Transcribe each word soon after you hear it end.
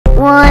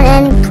run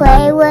and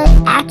play with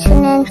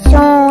Atrin and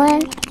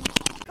Soren.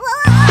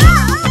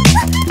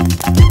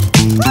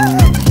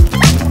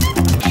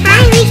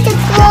 Hi, Mr.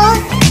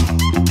 Claus.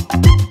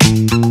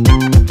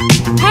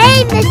 Hey,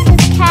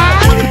 Mrs. Cow.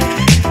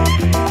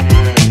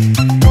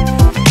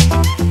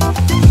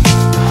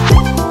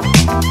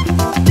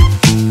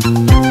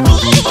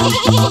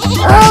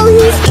 Oh,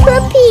 he's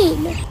pooping.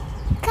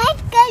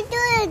 Let's go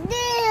do it.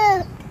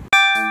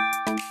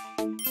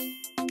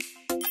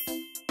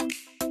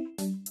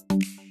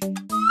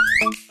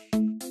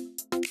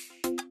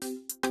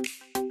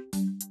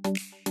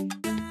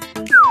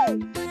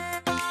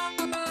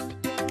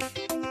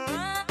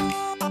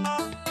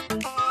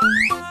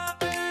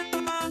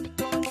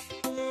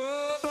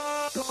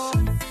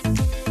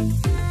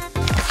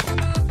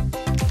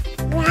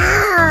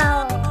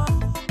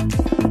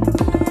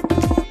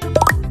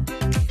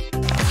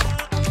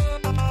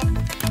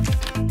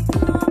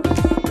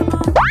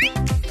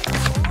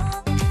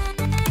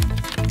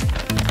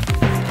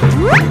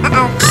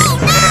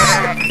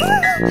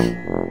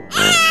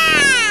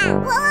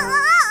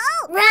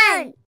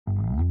 Run!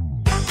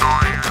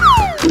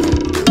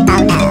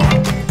 Oh no.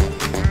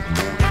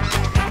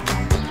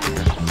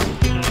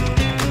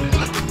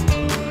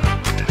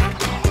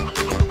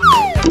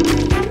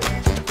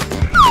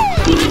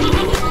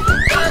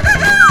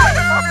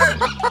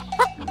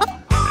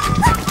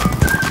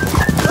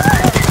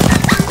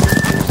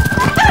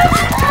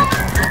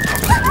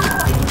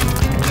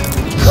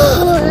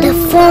 The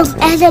farm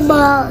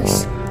animals.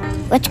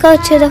 Let's go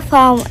to the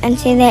farm and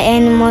see the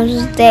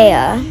animals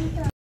there.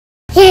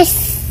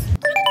 Yes!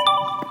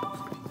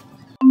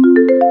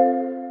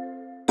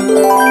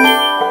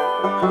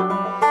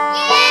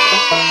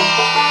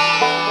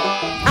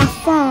 A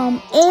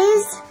farm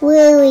is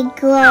where we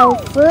grow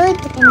food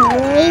and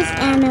raise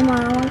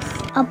animals.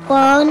 A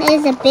barn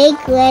is a big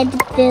red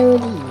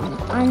building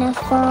on a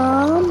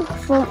farm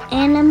for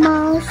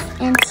animals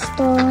and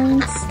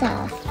storing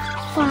stuff.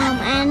 Farm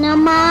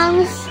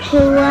animals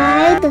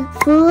provide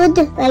food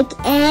like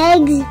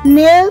eggs,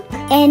 milk,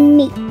 and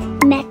meat.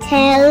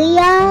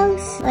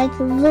 Materials like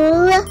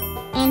wool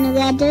and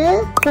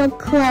leather for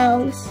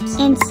clothes.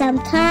 And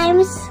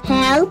sometimes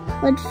help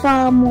with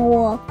farm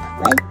work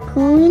like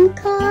pulling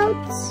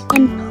carts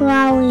and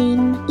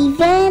plowing.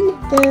 Even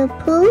the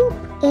poop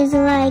is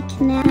like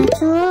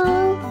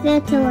natural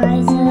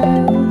fertilizer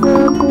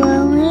for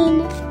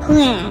growing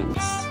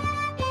plants.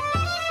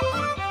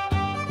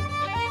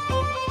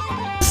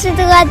 To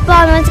the red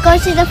barn, let's go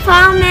to the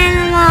farm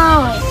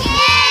animals.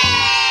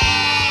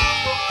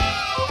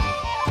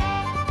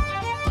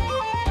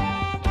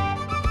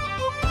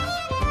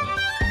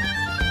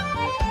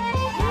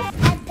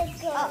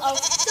 Uh-oh,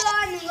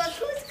 Soren, look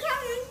who's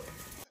coming.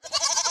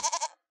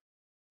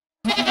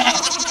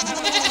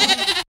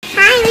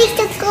 Hi,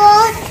 Mr.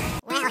 Claus.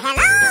 Well,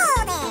 hello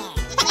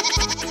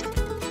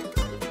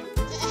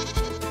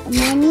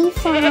there. Many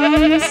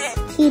farms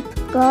keep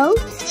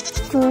goats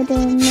for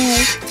their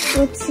milk,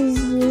 which is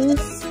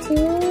used to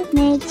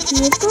make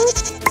yogurt,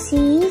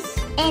 cheese,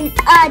 and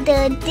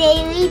other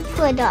dairy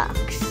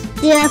products.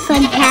 They're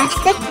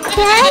fantastic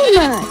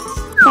climbers.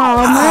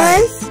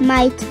 Farmers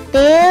might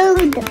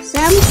build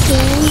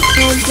something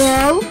for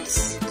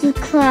goats to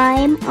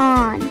climb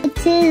on.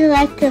 It is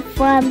like a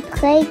farm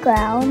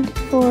playground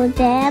for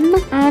them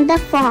on the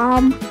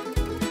farm.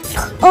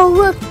 Oh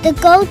look, the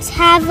goats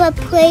have a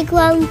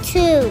playground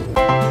too.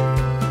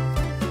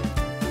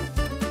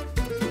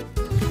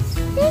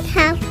 They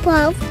have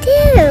both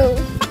too.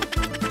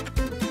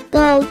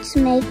 Goats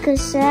make a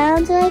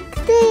sound like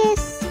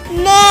this.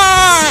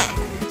 Nah.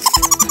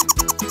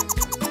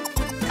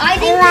 I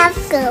love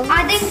goats. I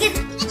think it's...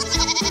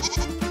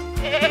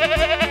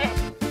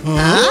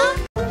 Huh?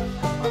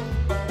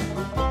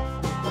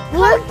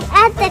 Look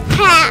at the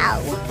cow.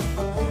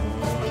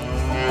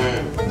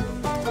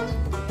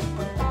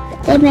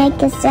 They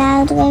make a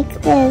sound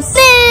like this.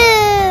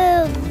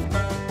 Boom!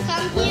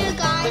 Come here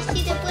guys,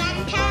 see the black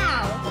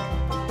cow.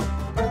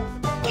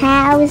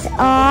 Cows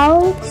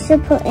are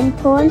super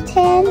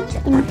important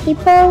in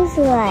people's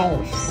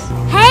lives.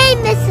 Hey,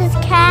 Mrs.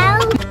 Cow.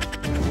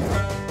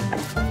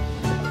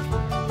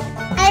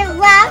 I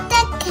love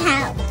the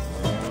cow.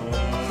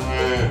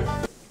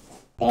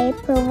 They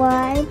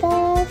provide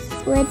us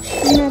with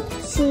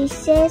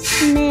nutritious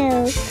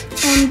milk,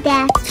 and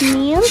that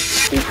milk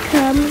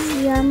becomes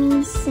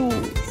yummy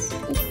things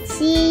like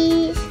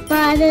cheese,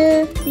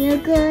 butter,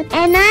 yogurt,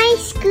 and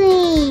ice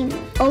cream.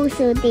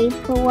 Also, they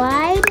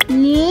provide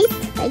meat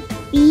like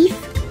beef,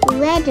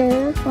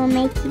 leather for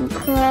making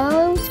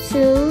clothes,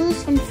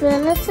 shoes, and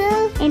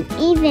furniture, and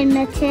even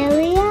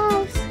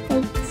materials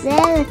like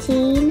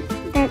gelatin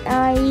that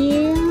are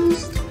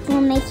used for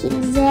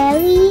making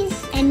jellies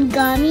and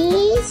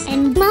gummies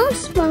and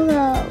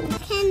marshmallows.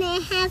 Can I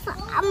have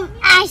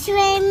ice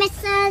cream,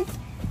 Mrs.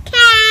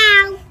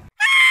 Cow?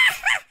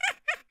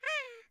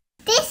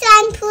 This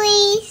one,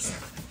 please.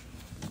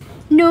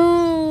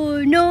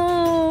 No,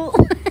 no.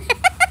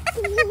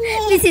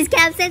 Mrs.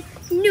 Cow said,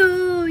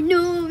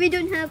 no, we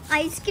don't have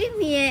ice cream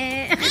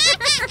here.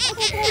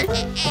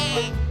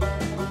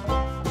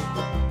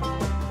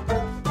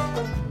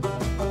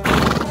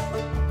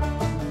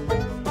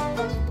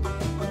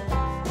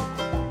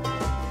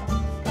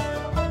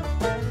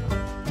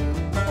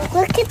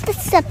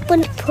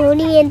 put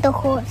pony and the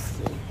horse.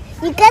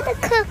 You gotta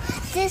come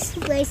this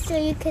way so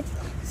you can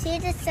see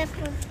the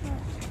separate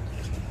horse.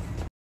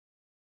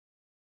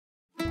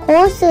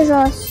 Horses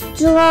are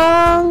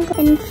strong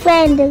and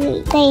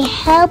friendly. They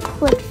help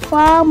with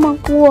farm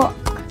work,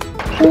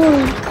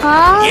 pulling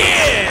cars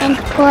and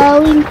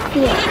plowing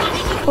fields.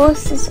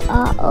 Horses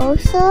are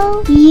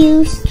also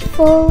used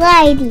for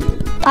riding,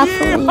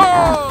 offering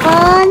a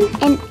fun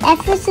and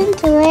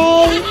efficient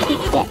way to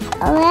get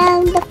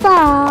around the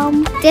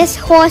farm. This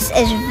horse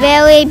is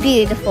very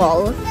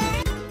beautiful.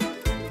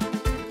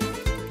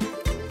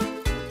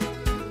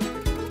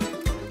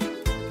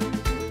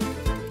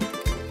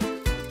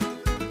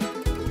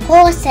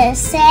 Horses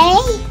say,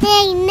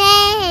 "Neigh,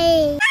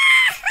 neigh."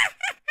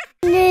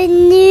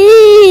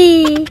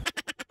 Nini.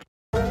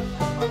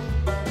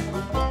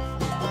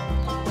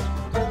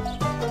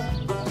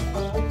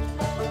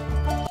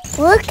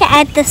 Look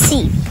at the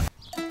sheep.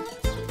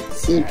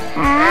 Sheep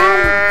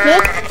have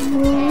thick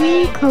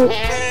woolly coats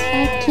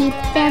that keep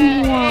them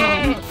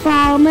warm.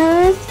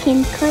 Farmers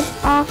can cut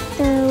off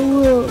the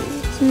wool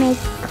to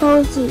make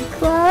cozy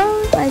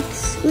clothes like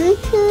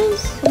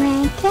sweaters,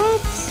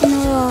 blankets,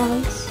 and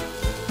rugs.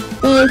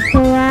 They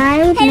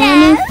provide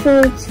many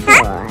foods for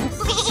us.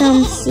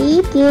 Some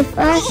sheep give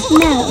us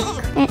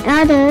milk, and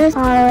others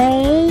are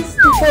raised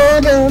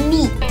for their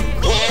meat.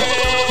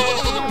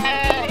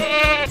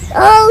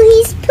 Oh,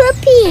 he's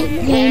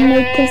pooping! They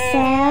make a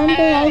sound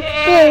like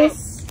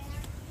this.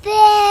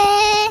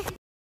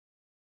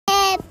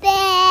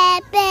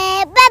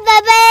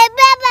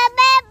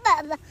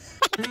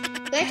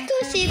 Let's go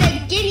see the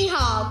guinea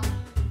hog.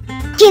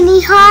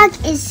 Guinea hog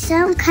is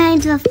some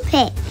kind of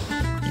pig.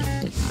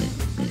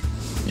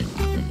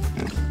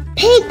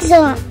 Pigs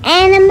are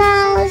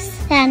animals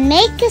that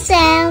make a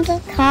sound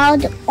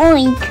called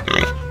oink.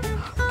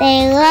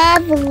 They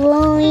love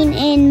rolling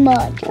in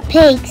mud.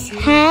 Pigs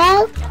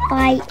help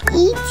by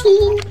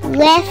eating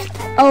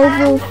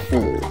leftover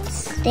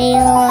foods. They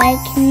are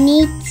like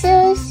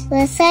neaters,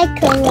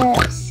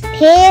 recyclers.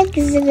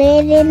 Pigs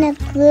live in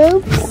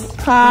groups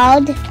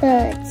called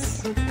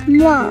herds.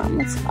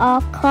 Moms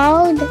are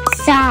called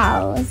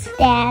sows.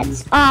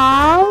 Dads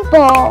are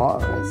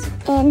bulls.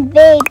 And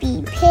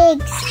baby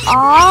pigs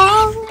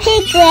are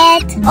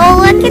piglets.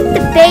 Oh, look at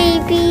the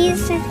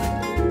babies.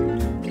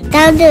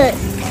 Don't do it.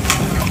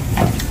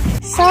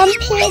 Some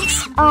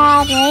pigs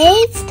are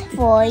raised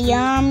for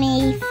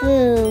yummy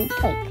food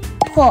like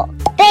pork,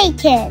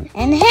 bacon,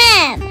 and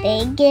ham.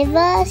 They give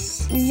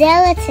us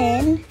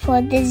gelatin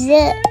for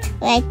dessert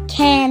like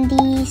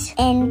candies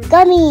and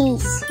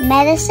gummies,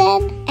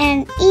 medicine,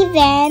 and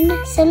even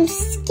some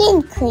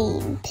skin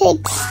cream.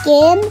 Pig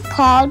skin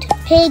called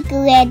pig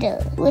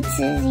leather, which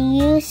is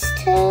used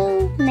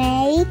to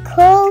make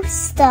cool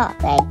stuff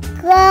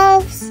like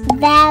gloves,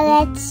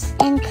 valets,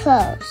 and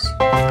clothes.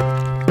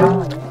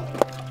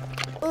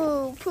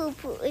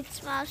 Poo-poo, it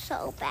smells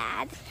so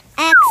bad.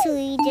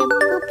 Actually,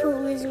 the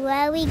poo-poo is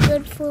very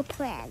good for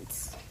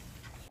plants.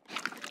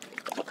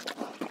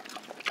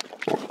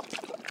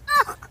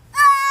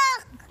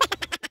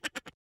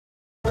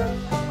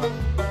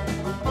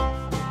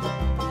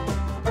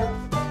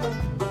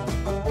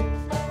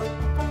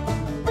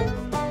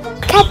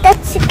 Cut that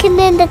chicken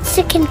in the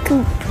chicken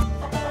coop.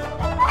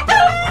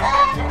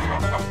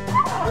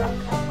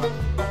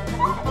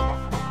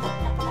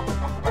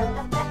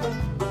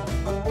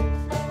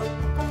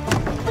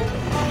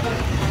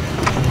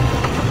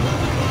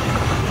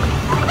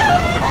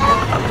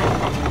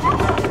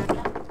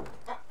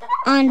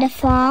 On the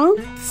farm,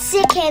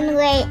 chickens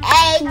lay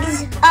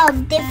eggs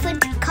of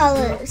different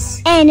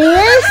colors, and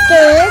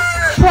roosters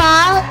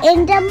crow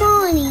in the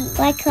morning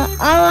like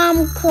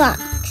alarm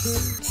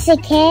clocks.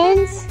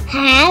 Chickens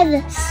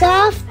have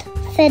soft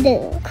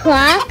feathers,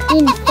 cluck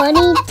in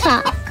funny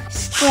talk,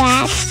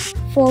 scratch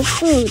for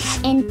food,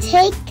 and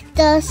take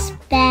dust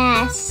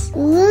baths.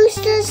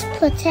 Roosters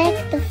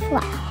protect the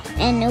flock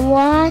and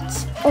watch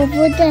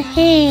over the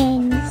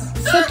hens.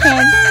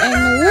 Chickens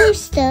and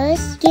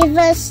roosters give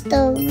us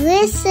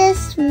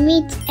delicious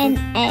meat and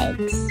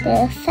eggs.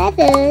 Their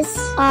feathers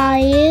are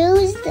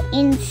used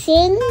in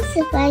things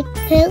like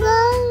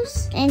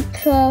pillows and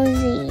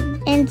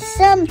clothing, and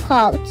some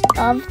parts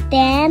of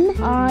them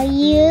are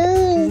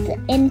used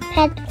in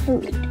pet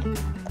food.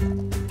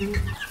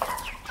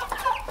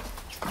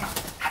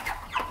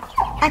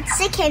 A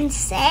chicken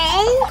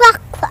say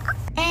quack quack,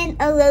 and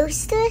a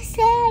rooster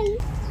say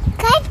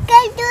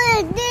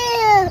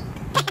cock-a-doodle-doo.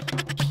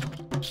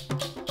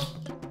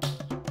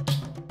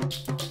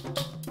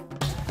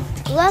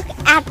 Look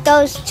at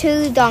those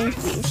two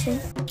donkeys.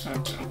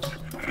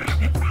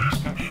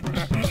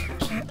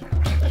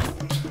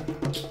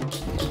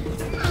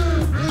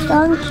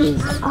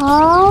 Donkeys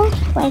are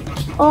like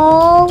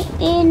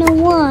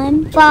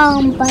all-in-one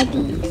farm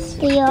buddies.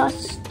 They are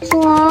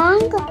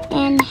strong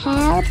and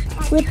help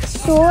with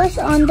chores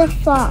on the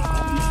farm.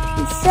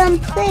 In some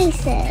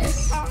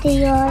places,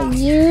 They are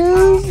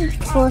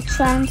used for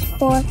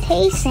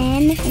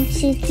transportation and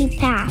to keep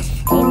path.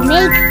 They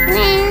make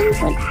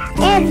friends with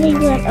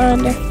everyone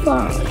on the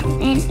farm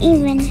and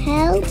even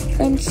help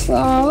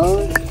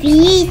control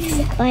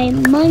bees by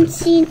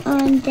munching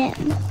on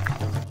them.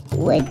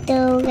 With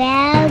the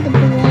loud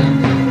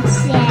blowing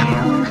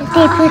sound,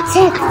 they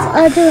protect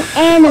other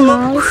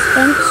animals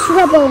from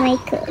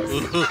troublemakers.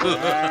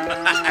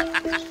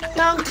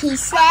 Donkey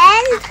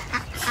says,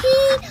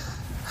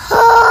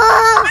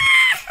 hee-haw!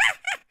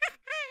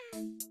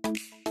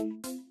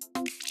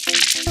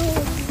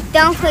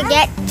 Don't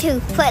forget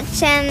to put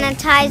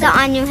sanitizer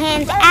on your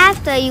hands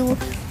after you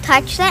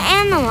touch the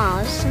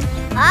animals.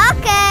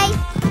 Okay.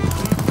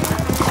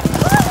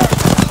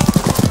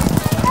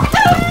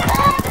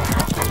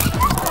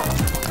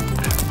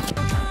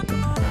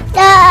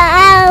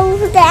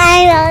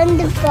 I'm on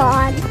the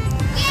phone.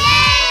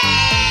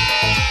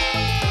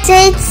 So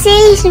it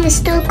says,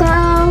 Mr.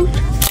 Girl.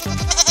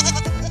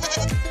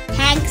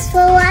 Thanks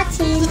for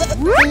watching.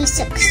 Please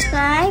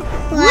subscribe,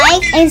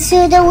 like, and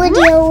share the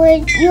video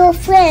with your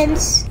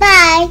friends.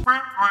 Bye.